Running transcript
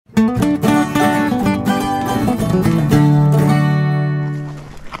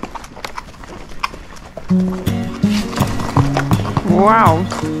Ow!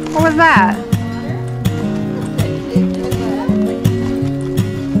 What was that?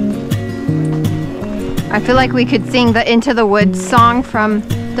 I feel like we could sing the Into the Woods song from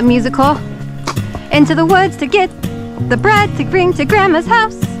the musical. Into the woods to get the bread to bring to Grandma's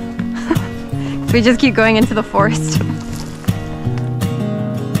house. We just keep going into the forest.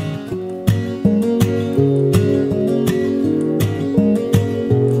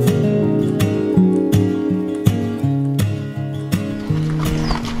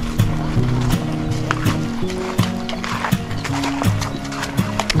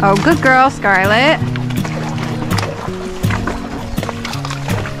 Oh, good girl, Scarlett.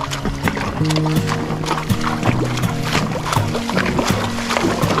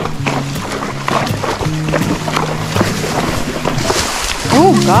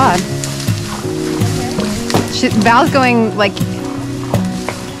 Oh, God. Val's going like...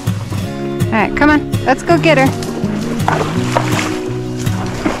 Alright, come on. Let's go get her.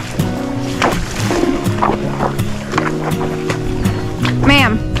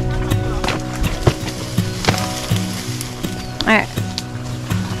 Ma'am. Alright.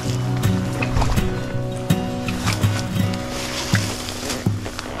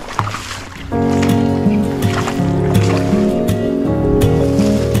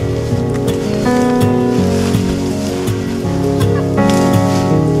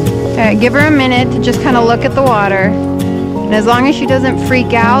 Alright, give her a minute to just kind of look at the water. And as long as she doesn't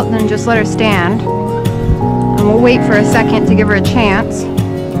freak out, then just let her stand. And we'll wait for a second to give her a chance.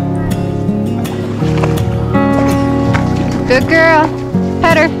 Good girl.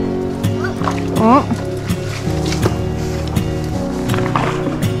 Pet her. Oh.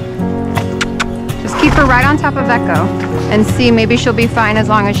 Just keep her right on top of Echo and see, maybe she'll be fine as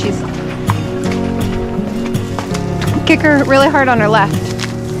long as she's... Kick her really hard on her left.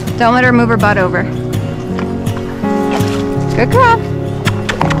 Don't let her move her butt over. Good girl.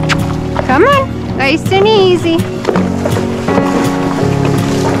 Come on. Nice and easy.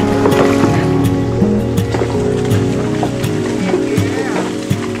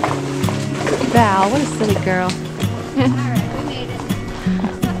 Val, what a silly girl. Alright, we made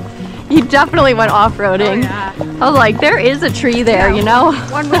it. You definitely went off-roading. Oh, yeah. I was like, there is a tree there, yeah, you know?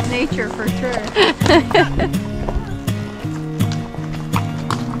 One with nature for sure.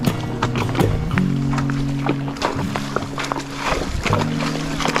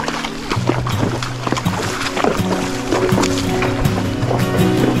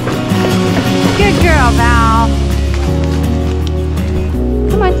 Good girl, Val.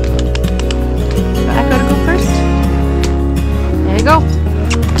 Come on. Echo to go first. There you go.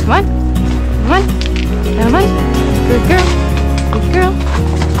 Come on. Come on. Come on. Good girl. Good girl.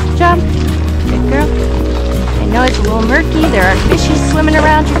 Good job. Good girl. I know it's a little murky. There are fishies swimming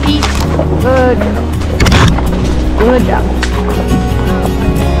around your feet. Good girl. Good job.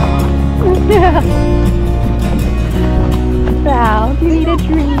 Yeah. Val, do you need a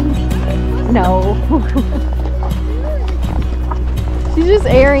drink? No. She's just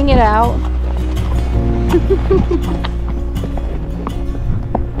airing it out.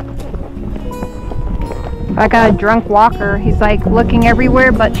 I got a drunk walker. He's like looking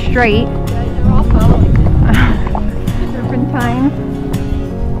everywhere but straight. They're all following. Serpentine.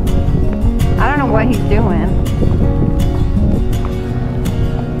 I don't know what he's doing.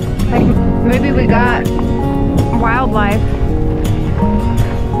 Like maybe we got wildlife.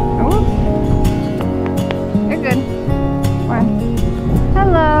 Oh, you're good. Come on.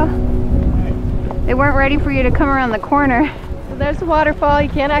 Hello. They weren't ready for you to come around the corner. So there's the waterfall. You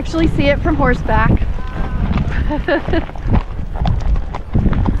can't actually see it from horseback.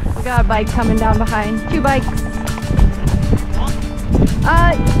 We got a bike coming down behind. 2 bikes.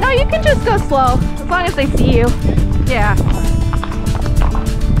 No, you can just go slow as long as they see you. Yeah.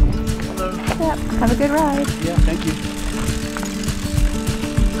 Hello. Yep. Have a good ride. Yeah, thank you.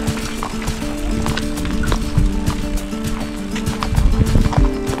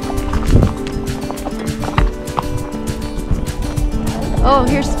 Oh,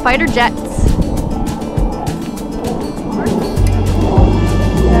 here's spider jets.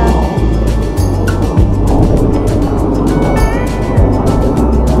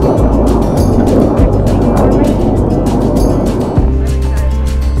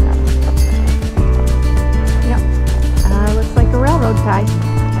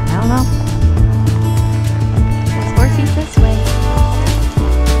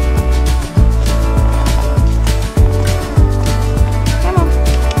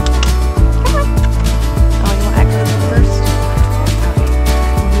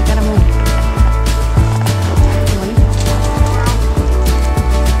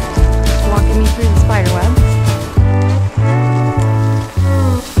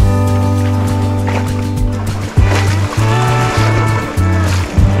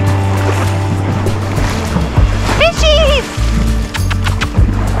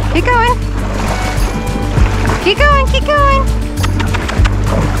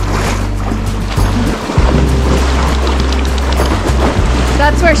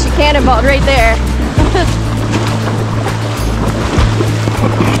 That's where she cannonballed, right there.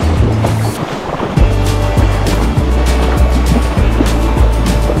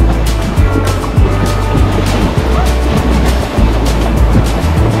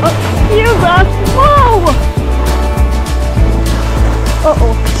 Whoa!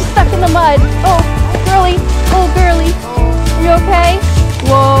 Uh-oh, she's stuck in the mud. Oh, girly, oh, girly. Are you okay?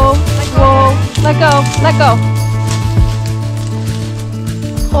 Whoa, whoa, let go, let go.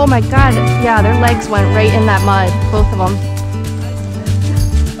 Oh my God, yeah, their legs went right in that mud, both of them.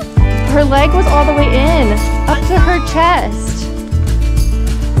 Her leg was all the way in, up to her chest.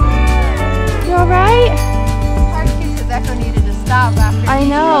 You all right? Hard to because Echo needed to stop after. I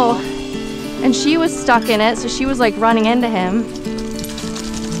know. And she was stuck in it, so she was like running into him.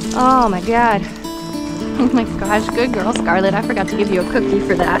 Oh my God. Oh my gosh, good girl, Scarlett. I forgot to give you a cookie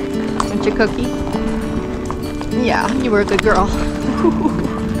for that. Want your cookie? Yeah, you were a good girl.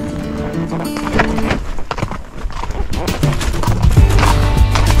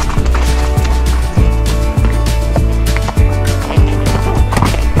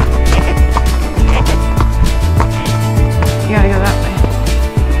 You gotta go that way.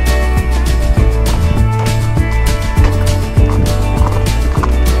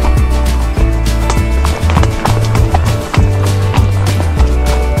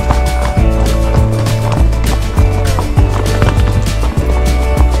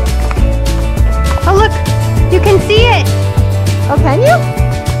 Oh, can you?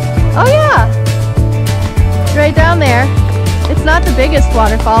 Oh yeah! Right down there. It's not the biggest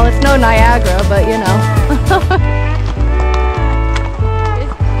waterfall, it's no Niagara, but you know.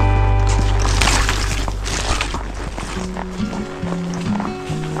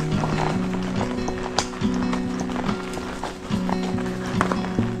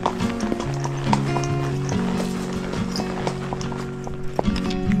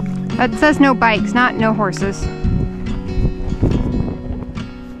 That says no bikes, not no horses.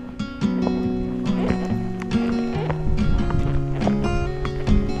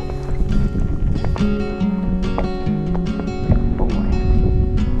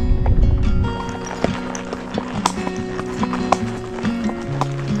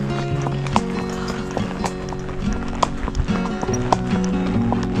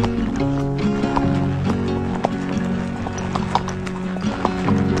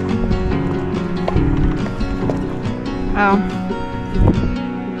 Oh.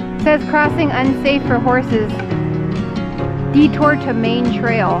 It says crossing unsafe for horses. Detour to main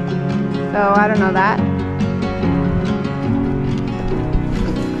trail. So I don't know that.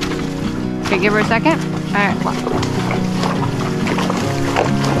 Okay, give her a second. Alright, come on.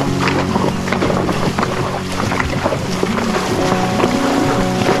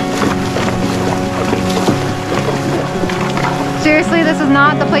 Seriously, this is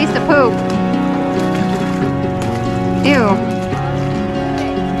not the place to poop. Ew.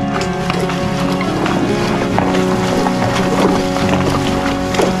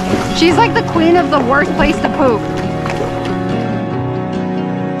 She's like the queen of the worst place to poop.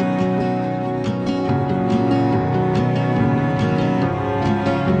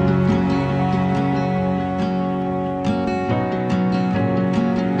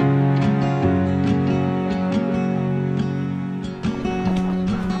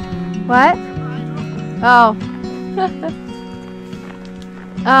 What? Oh.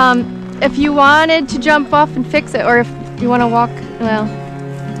 If you wanted to jump off and fix it, or if you want to walk, well,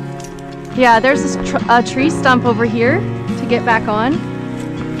 yeah, there's this a tree stump over here to get back on.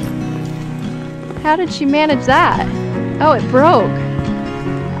 How did she manage that? Oh, it broke.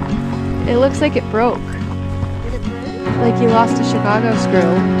 It looks like it broke. Like you lost a Chicago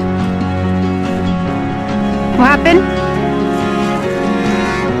screw. What happened?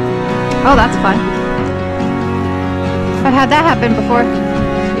 Oh, that's fun. I've had that happen before.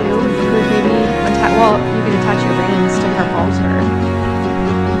 Maybe well, you can attach your reins to her halter.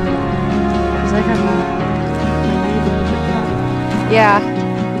 Because I have yeah.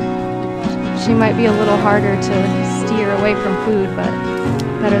 She might be a little harder to steer away from food, but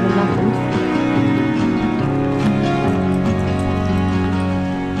better than nothing.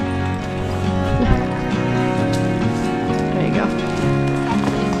 There you go.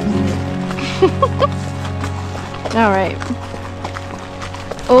 All right.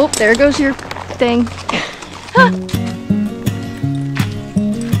 Oh, there goes your thing.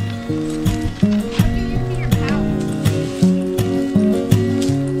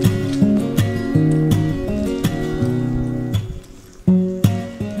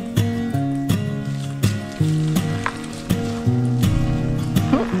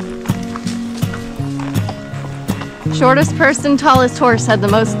 Shortest person, tallest horse had the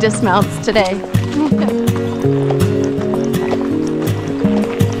most dismounts today.